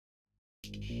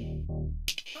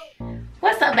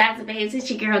What's up, Bazzle babes? It's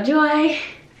your girl Joy.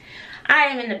 I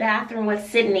am in the bathroom with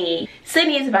Sydney.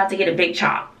 Sydney is about to get a big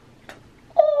chop.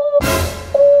 Ooh,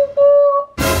 ooh,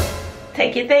 ooh.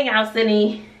 Take your thing out,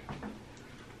 Sydney.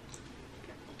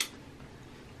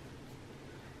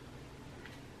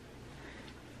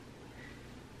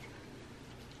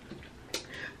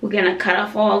 We're gonna cut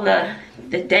off all the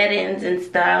dead ends and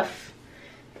stuff,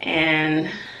 and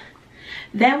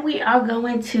then we are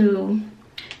going to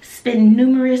spend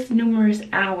numerous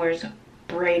hours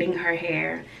braiding her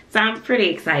hair. So I'm pretty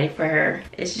excited for her.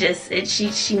 It's just,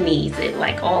 she needs it.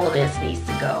 Like, all of this needs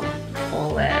to go.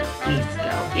 All that needs to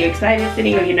go. You excited,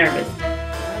 Sydney, or you nervous?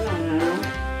 I don't know.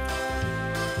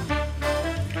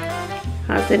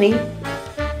 Huh, Sydney?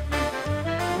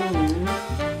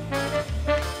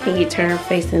 Can you turn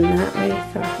facing that way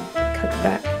so I can cut the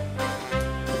back?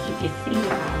 But you can see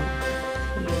how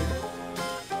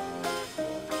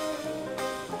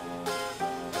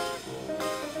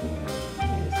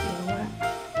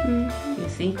here. You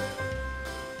see?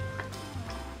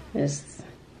 This.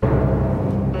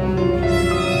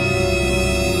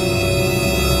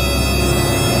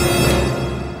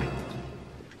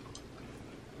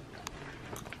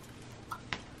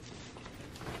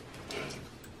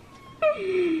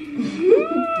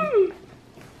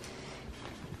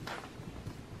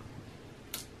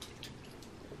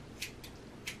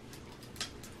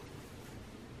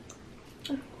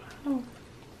 Oh.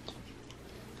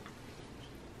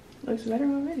 Looks better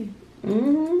already.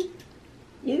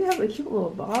 You have a cute little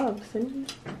bob, Cindy.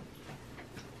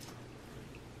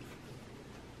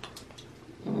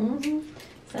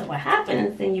 So what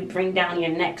happens, then you bring down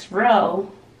your next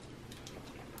row.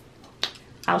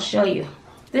 I'll show you.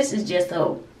 This is just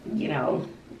a, you know,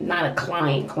 not a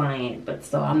client, but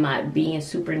so I'm not being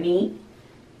super neat,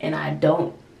 and I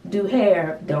don't do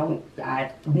hair. No.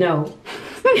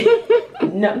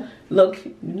 No, look,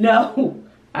 no.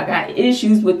 I got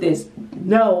issues with this.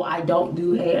 No, I don't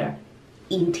do hair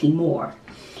anymore.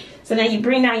 So then you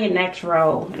bring down your next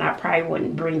row, and I probably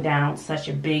wouldn't bring down such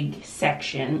a big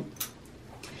section.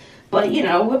 But, you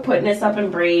know, we're putting this up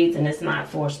in braids, and it's not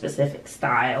for a specific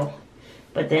style.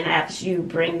 But then after you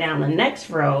bring down the next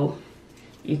row,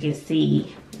 you can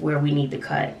see where we need to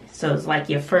cut. So it's like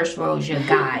your first row is your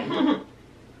guide.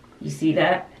 You see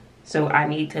that? So I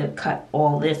need to cut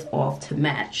all this off to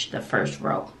match the first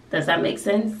row. Does that make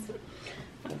sense?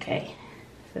 Okay,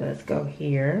 so let's go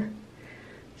here.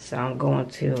 So I'll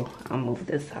move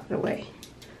this out of the way.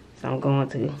 So I'm going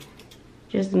to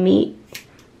just meet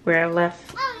where I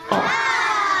left off.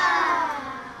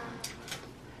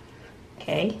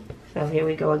 Okay, so here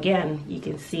we go again. You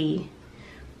can see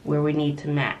where we need to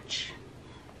match,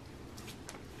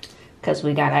 because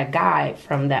we got a guide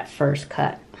from that first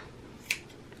cut.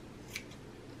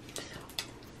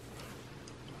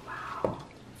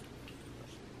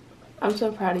 I'm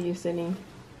so proud of you, Sydney.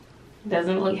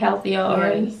 Doesn't it look healthy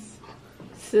already? Yes.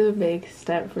 This is a big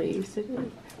step for you,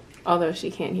 Sydney. Although she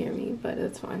can't hear me, but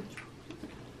it's fine.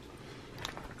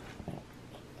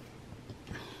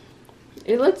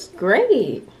 It looks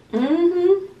great.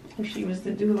 If she was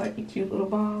to do like a cute little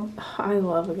bob. I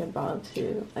love a good bob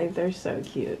too. Like, they're so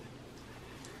cute.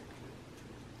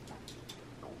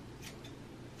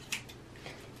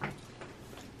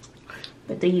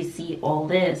 But then you see all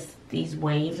this, these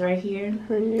waves right here.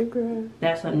 Her new growth.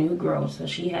 That's her new growth. So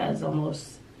she has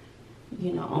almost,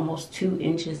 you know, almost 2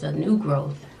 inches of new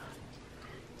growth.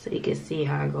 So you can see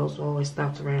how it goes all the way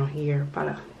stops around here.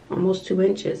 About almost 2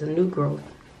 inches of new growth.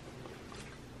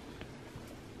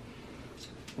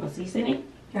 Want to see, Sydney?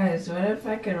 Guys, what if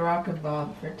I could rock a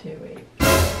bob for 2 weeks?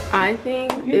 I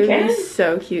think You it would can. be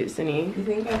so cute, Sydney. You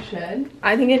think I should?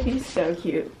 I think it'd be so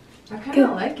cute. I kind of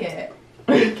like it.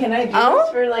 Wait, can I do this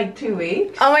for like 2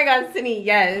 weeks? Oh my god, Sydney,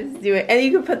 yes, do it. And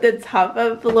you can put the top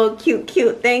of the little cute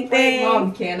thing. Wait,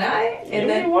 Mom, can I? And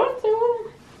then want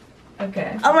to.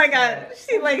 okay. Oh my god,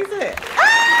 she likes it.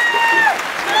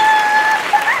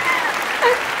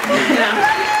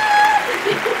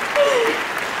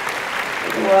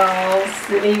 Well,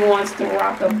 Sydney wants to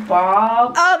rock a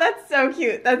bob. Oh, that's so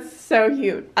cute. That's so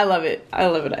cute. I love it. I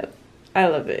love it. I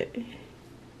love it.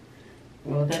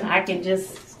 Well, then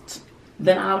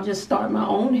I'll just start my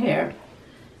own hair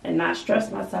and not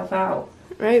stress myself out.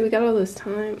 Right, we got all this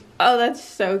time. Oh, that's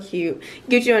so cute.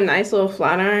 Get you a nice little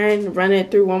flat iron, run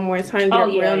it through one more time, get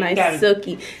real nice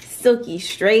silky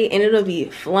straight, and it'll be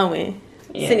flowing.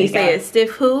 Yeah, Sydney, say it,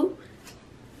 stiff who?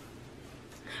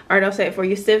 Or don't say it for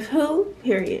you, stiff who?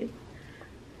 Period.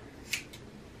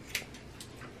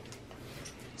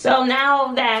 So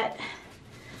now that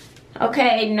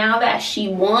she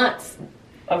wants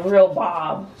a real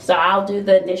bob. So I'll do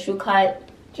the initial cut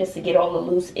just to get all the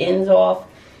loose ends off,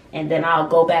 and then I'll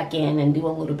go back in and do a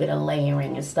little bit of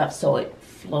layering and stuff so it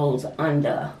flows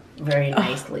under very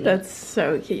nicely. Oh, that's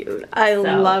so cute. I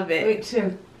love it. Wait,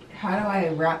 so how do I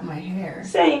wrap my hair?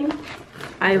 Same.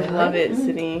 I love it,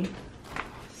 Sydney.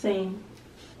 Same.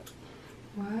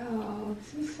 Wow,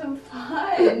 this is so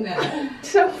fun.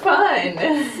 So fun.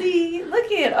 See, look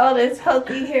at all this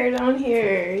healthy hair down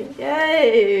here.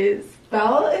 Yes.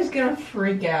 Belle is gonna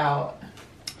freak out.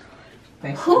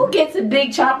 Who gets a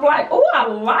big chop like, oh, I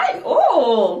like,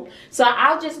 oh. So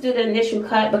I'll just do the initial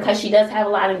cut because she does have a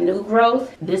lot of new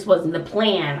growth. This wasn't the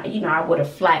plan. You know, I would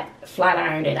have flat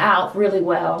ironed it out really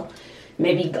well.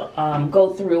 Maybe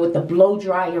go through with the blow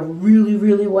dryer really,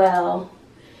 really well.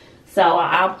 So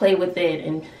I'll play with it,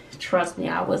 and trust me,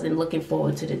 I wasn't looking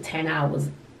forward to the 10 hours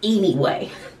anyway.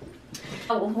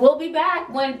 We'll be back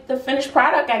with the finished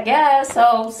product, I guess.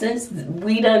 So since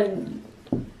we done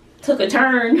took a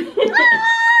turn,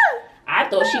 I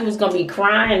thought she was gonna be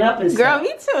crying up and stuff. Girl,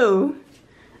 me too.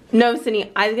 No,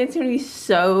 Sydney, I think it's gonna be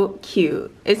so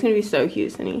cute. It's gonna be so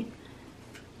cute, Sydney.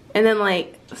 And then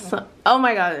like, oh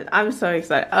my god, I'm so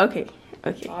excited. Okay.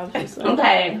 Okay.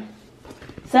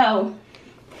 So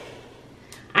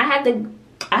I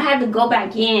had to go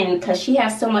back in because she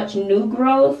has so much new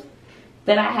growth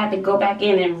that I had to go back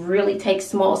in and really take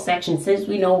small sections, since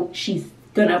we know she's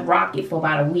gonna rock it for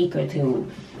about a week or two.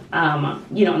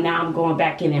 You know, now I'm going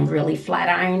back in and really flat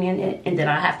ironing it, and then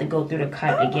I have to go through the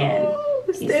cut again.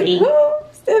 You see?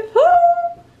 Step.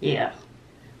 Yeah.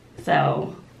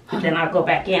 So then I'll go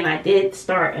back in. I did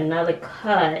start another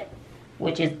cut,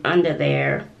 which is under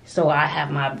there, so I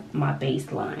have my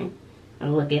baseline.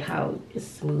 And look at how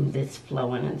smooth it's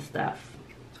flowing and stuff.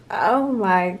 Oh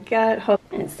my god.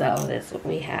 And so that's what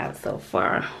we have so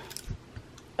far.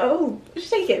 Oh,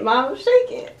 shake it, Mom. Shake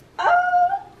it.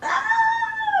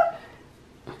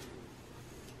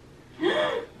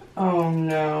 Oh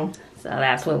no. So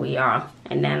that's where we are.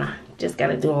 And then I just got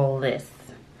to do all this.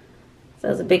 So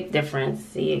there's a big difference.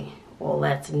 See, all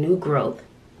that's new growth.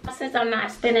 Since I'm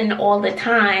not spending all the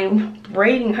time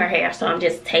braiding her hair, so I'm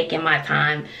just taking my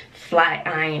time flat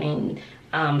ironing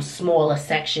smaller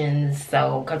sections,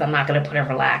 so because I'm not going to put a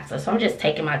relaxer, so I'm just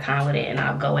taking my time with it, and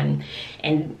I'll go in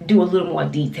and do a little more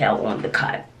detail on the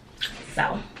cut.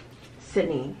 So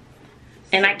Sydney,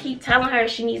 and I keep telling her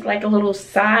she needs like a little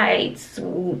side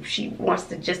swoop. She wants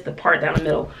to just the part down the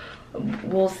middle.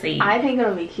 We'll see. I think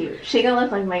it'll be cute. She gonna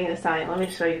look like Megan Thee Stallion. Let me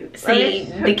show you. See,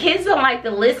 the kids don't like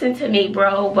to listen to me,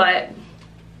 bro, but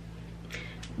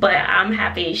I'm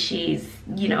happy she's,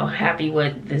 you know, happy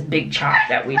with this big chop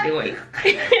that we're doing.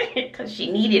 Because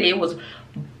she needed it. It was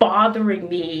bothering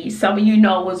me. Some of you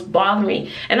know it was bothering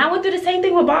me. And I went through the same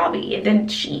thing with Bobby. And then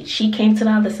she came to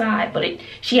the other side. But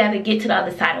she had to get to the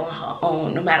other side on her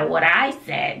own. No matter what I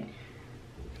said,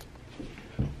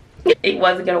 it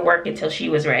wasn't going to work until she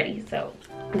was ready. So,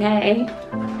 okay.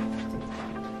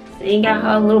 So you got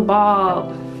her little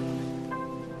bob.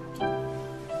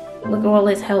 Look at all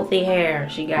this healthy hair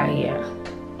she got here.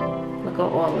 Look at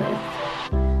all this.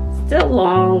 Still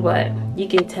long, but you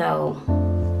can tell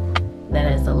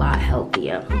that it's a lot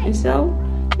healthier. And so,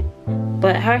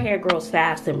 but her hair grows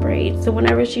fast in braids. So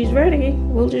whenever she's ready,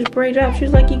 we'll just braid up.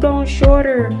 She's like, you're going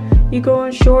shorter. You're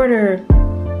going shorter.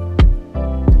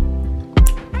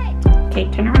 Okay,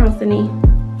 turn around, Sydney.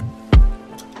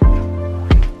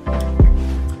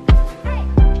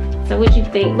 So what you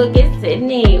think? Look at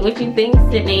Sydney. What you think,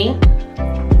 Sydney?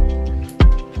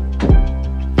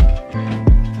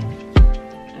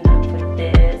 And I'll put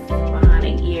this behind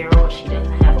her ear, or she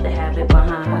doesn't have to have it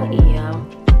behind her ear.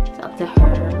 It's up to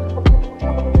her.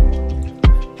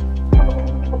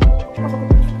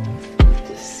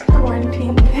 Just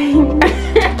quarantine thing.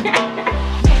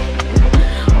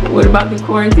 What about the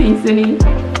quarantine, Sydney?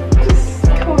 Just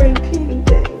quarantine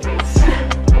things.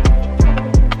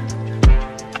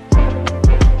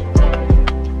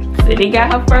 Sydney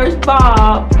got her first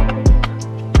bob.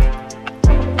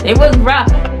 It was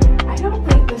rough. I don't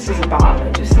think this is a bob.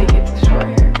 I just think it's a short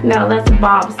hair. No, that's a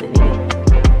bob, Sydney.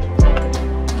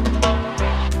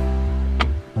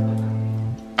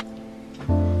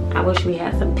 I wish we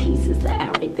had some pieces to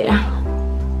add right there.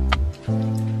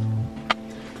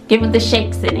 Give it the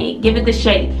shake, Sydney. Give it the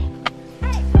shake.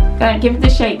 Go ahead, give it the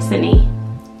shake, Sydney.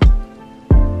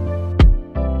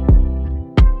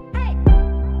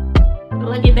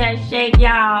 Look at that shake,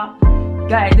 y'all.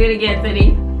 Go ahead, do it again,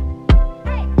 Sydney.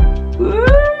 Woo!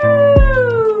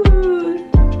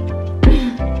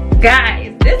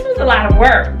 Guys, this was a lot of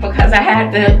work because I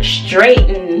had to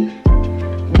straighten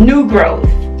new growth.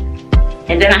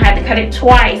 And then I had to cut it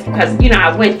twice because, you know,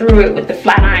 I went through it with the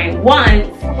flat iron once,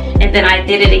 and then I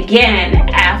did it again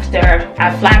after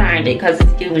I flat ironed it because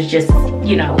it was just,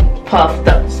 you know, puffed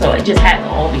up. So it just had to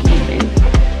all be even.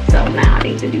 So now I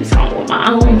need to do something with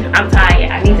my own. I'm tired.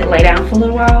 I need to lay down for a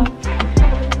little while.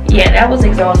 Yeah, that was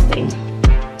exhausting.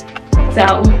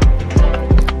 So,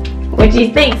 what do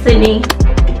you think, Sydney?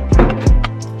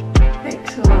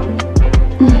 Excellent.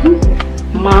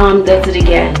 Mom does it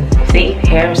again. See,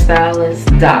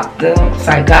 hairstylist, doctor,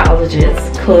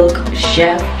 psychologist, cook,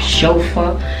 chef,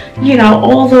 chauffeur, you know,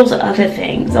 all those other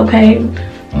things, okay?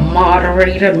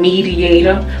 Moderator,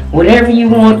 mediator, whatever you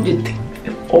want,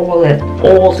 all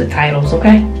the titles,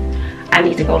 okay? I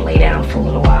need to go lay down for a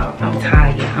little while. I'm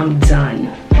tired. I'm done.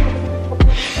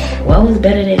 Well, it's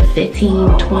better than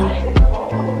 15,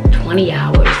 20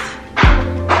 hours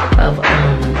of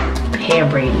hair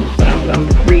braiding, but I'm gonna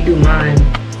redo mine.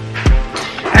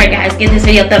 Alright guys, give this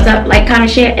video a thumbs up, like, comment,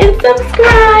 share, and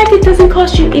subscribe. It doesn't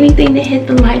cost you anything to hit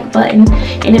the like button.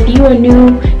 And if you are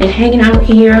new and hanging out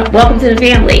here, welcome to the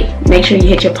family. Make sure you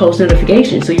hit your post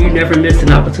notifications so you never miss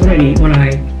an opportunity when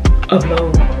I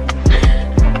upload.